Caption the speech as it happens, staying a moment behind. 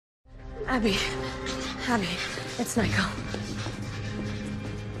Abby, it's Nyko.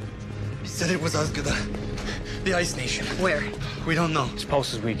 He said it was Wanheda, the Ice Nation. Where? We don't know. His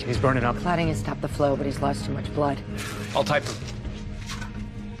pulse is weak. He's burning up. Clotting has stopped the flow, but he's lost too much blood. I'll type him.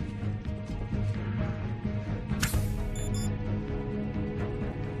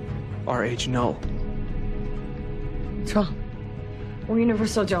 RH null. What's wrong? We're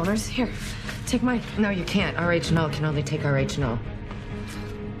universal donors. Here, take mine. No, you can't. RH null can only take RH null.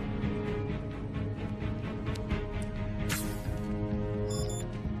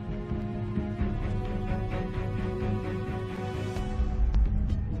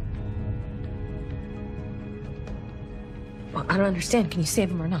 Well, I don't understand. Can you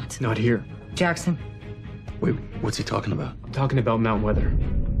save him or not? Not here. Jackson. Wait, what's he talking about? I'm talking about Mount Weather.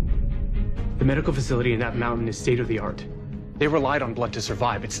 The medical facility in that mountain is state-of-the-art. They relied on blood to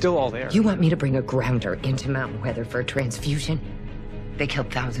survive. It's still all there. You want me to bring a grounder into Mount Weather for a transfusion? They killed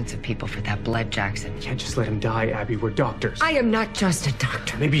thousands of people for that blood, Jackson. You can't just let him die, Abby. We're doctors. I am not just a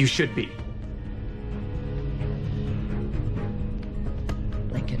doctor. Maybe you should be.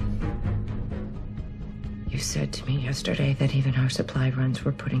 Lincoln, you said to me yesterday that even our supply runs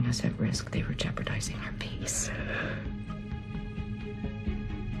were putting us at risk. They were jeopardizing our peace.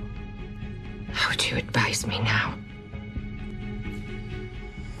 How would you advise me now?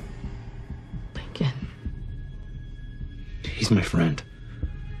 Lincoln. He's my friend.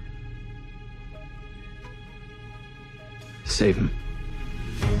 Save him.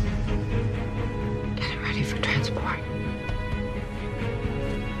 Get him ready for transport.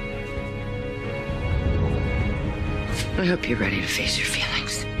 I hope you're ready to face your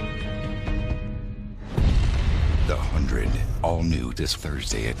feelings. The 100, all new this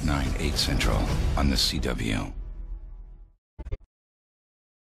Thursday at 9, 8 Central on the CW.